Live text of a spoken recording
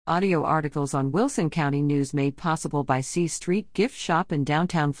Audio articles on Wilson County News made possible by C Street Gift Shop in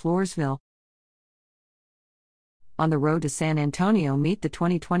downtown Floresville. On the road to San Antonio, meet the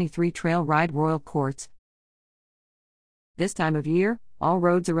 2023 Trail Ride Royal Courts. This time of year, all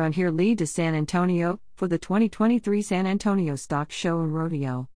roads around here lead to San Antonio for the 2023 San Antonio Stock Show and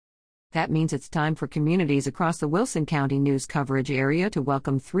Rodeo. That means it's time for communities across the Wilson County news coverage area to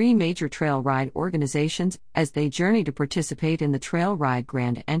welcome three major trail ride organizations as they journey to participate in the Trail Ride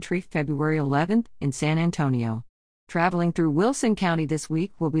Grand Entry February 11th in San Antonio. Traveling through Wilson County this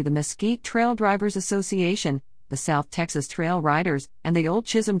week will be the Mesquite Trail Drivers Association, the South Texas Trail Riders, and the Old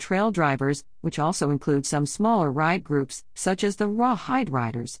Chisholm Trail Drivers, which also includes some smaller ride groups, such as the Rawhide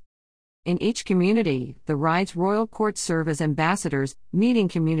Riders. In each community, the ride's royal courts serve as ambassadors, meeting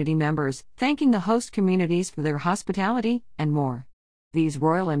community members, thanking the host communities for their hospitality, and more. These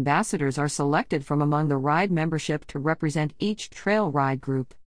royal ambassadors are selected from among the ride membership to represent each trail ride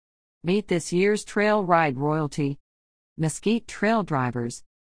group. Meet this year's trail ride royalty. Mesquite Trail Drivers.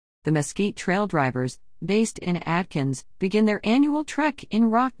 The Mesquite Trail Drivers, based in Atkins, begin their annual trek in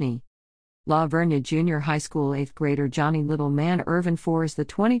Rockne. La Vernia Junior High School 8th grader Johnny Littleman Irvin IV is the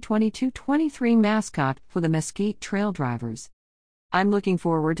 2022-23 mascot for the Mesquite Trail Drivers. "I'm looking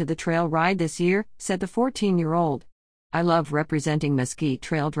forward to the trail ride this year," said the 14-year-old. "I love representing Mesquite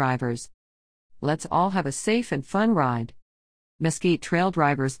Trail Drivers. Let's all have a safe and fun ride." Mesquite Trail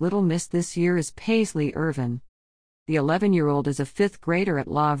Drivers' little miss this year is Paisley Irvin. The 11-year-old is a 5th grader at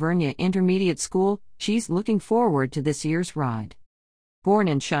La Vernia Intermediate School. She's looking forward to this year's ride. Born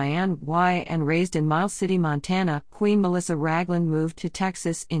in Cheyenne, and raised in Miles City, Montana, Queen Melissa Ragland moved to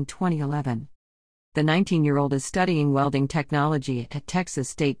Texas in 2011. The 19-year-old is studying welding technology at Texas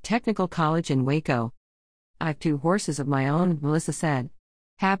State Technical College in Waco. "I've 2 horses of my own," Melissa said.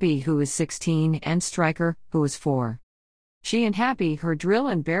 Happy, who is 16, and Striker, who is 4. She and Happy, her drill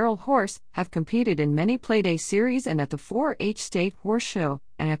and barrel horse, have competed in many Playday series and at the 4-H State Horse Show,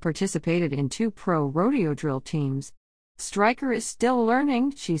 and have participated in 2 pro rodeo drill teams. "Striker is still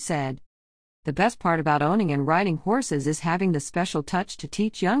learning," she said. "The best part about owning and riding horses is having the special touch to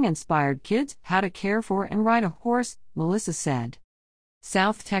teach young inspired kids how to care for and ride a horse," Melissa said.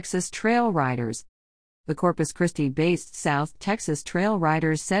 South Texas Trail Riders. The Corpus Christi-based South Texas Trail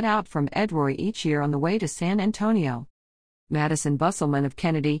Riders set out from Edroy each year on the way to San Antonio. Madison Busselman of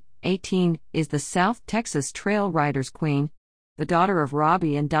Kennedy, 18, is the South Texas Trail Riders Queen. The daughter of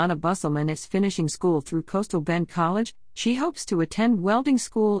Robbie and Donna Busselman is finishing school through Coastal Bend College. She hopes to attend welding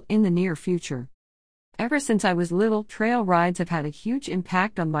school in the near future. "Ever since I was little, trail rides have had a huge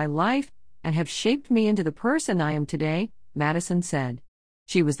impact on my life and have shaped me into the person I am today," Madison said.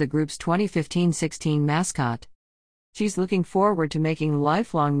 She was the group's 2015-16 mascot. She's looking forward to making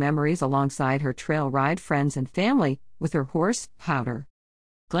lifelong memories alongside her trail ride friends and family with her horse, Powder.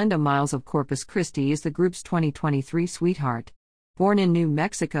 Glenda Miles of Corpus Christi is the group's 2023 sweetheart. Born in New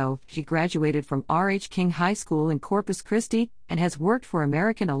Mexico, she graduated from R.H. King High School in Corpus Christi and has worked for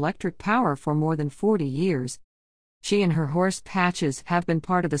American Electric Power for more than 40 years. She and her horse Patches have been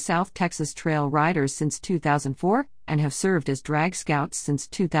part of the South Texas Trail Riders since 2004 and have served as drag scouts since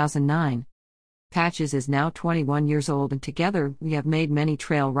 2009. Patches is now 21 years old, and together we have made many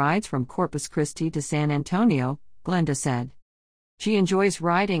trail rides from Corpus Christi to San Antonio, Glenda said. She enjoys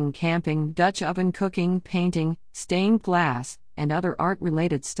riding, camping, Dutch oven cooking, painting, stained glass, and other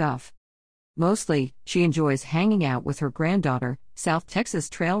art-related stuff. Mostly, she enjoys hanging out with her granddaughter, South Texas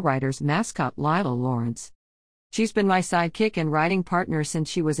Trail Riders mascot Lila Lawrence. "She's been my sidekick and riding partner since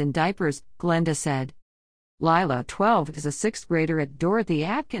she was in diapers," Glenda said. Lila, 12, is a 6th grader at Dorothy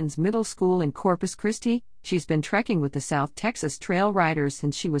Atkins Middle School in Corpus Christi. She's been trekking with the South Texas Trail Riders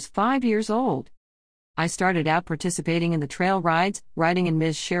since she was 5 years old. "I started out participating in the trail rides, riding in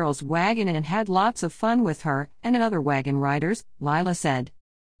Ms. Cheryl's wagon, and had lots of fun with her and other wagon riders," Lila said.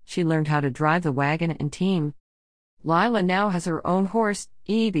 She learned how to drive the wagon and team. Lila now has her own horse,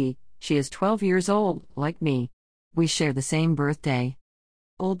 Evie. She is 12 years old, like me. We share the same birthday.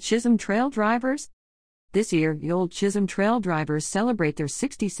 Old Chisholm Trail Drivers. This year, the Old Chisholm Trail Drivers celebrate their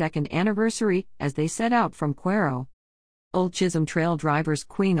 62nd anniversary as they set out from Cuero. Old Chisholm Trail Drivers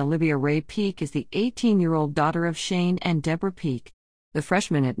Queen Olivia Ray Peak is the 18-year-old daughter of Shane and Deborah Peak. The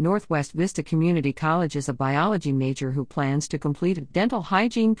freshman at Northwest Vista Community College is a biology major who plans to complete a dental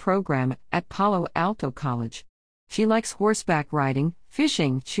hygiene program at Palo Alto College. She likes horseback riding,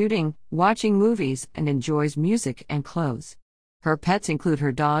 fishing, shooting, watching movies, and enjoys music and clothes. Her pets include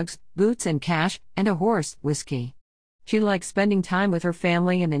her dogs, Boots and Cash, and a horse, Whiskey. She likes spending time with her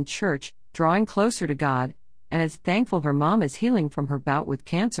family and in church, drawing closer to God, and is thankful her mom is healing from her bout with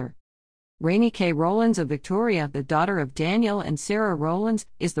cancer. Rainey K. Rollins of Victoria, the daughter of Daniel and Sarah Rollins,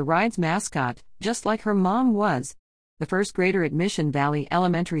 is the ride's mascot, just like her mom was. The first grader at Mission Valley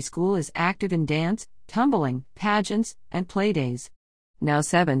Elementary School is active in dance, tumbling, pageants, and playdays. Now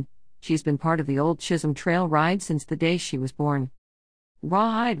 7, she's been part of the Old Chisholm Trail ride since the day she was born.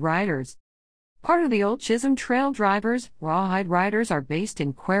 Rawhide Riders. Part of the Old Chisholm Trail drivers, Rawhide Riders are based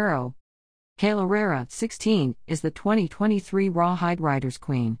in Cuero. Kayla Herrera, 16, is the 2023 Rawhide Riders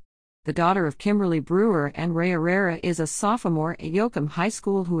Queen. The daughter of Kimberly Brewer and Ray Herrera is a sophomore at Yoakum High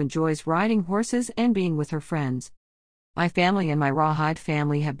School who enjoys riding horses and being with her friends. My family and my Rawhide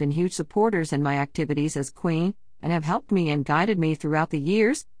family have been huge supporters in my activities as queen, and have helped me and guided me throughout the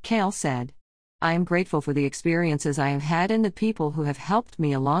years, Kale said. I am grateful for the experiences I have had and the people who have helped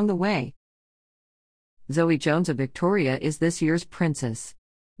me along the way. Zoe Jones of Victoria is this year's princess.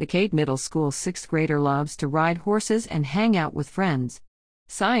 The Cade Middle School 6th grader loves to ride horses and hang out with friends.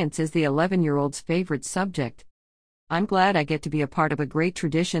 Science is the 11-year-old's favorite subject. I'm glad I get to be a part of a great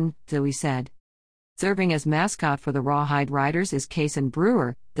tradition, Zoe said. Serving as mascot for the Rawhide Riders is Kason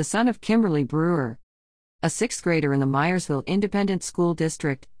Brewer, the son of Kimberly Brewer. A 6th grader in the Myersville Independent School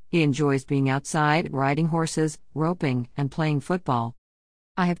District, he enjoys being outside, riding horses, roping, and playing football.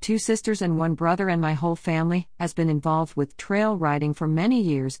 I have 2 sisters and 1 brother, and my whole family has been involved with trail riding for many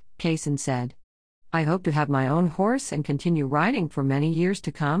years, Kason said. I hope to have my own horse and continue riding for many years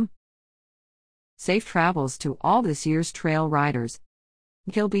to come. Safe travels to all this year's trail riders.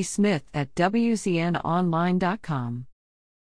 Gilby Smith at WZNOnline.com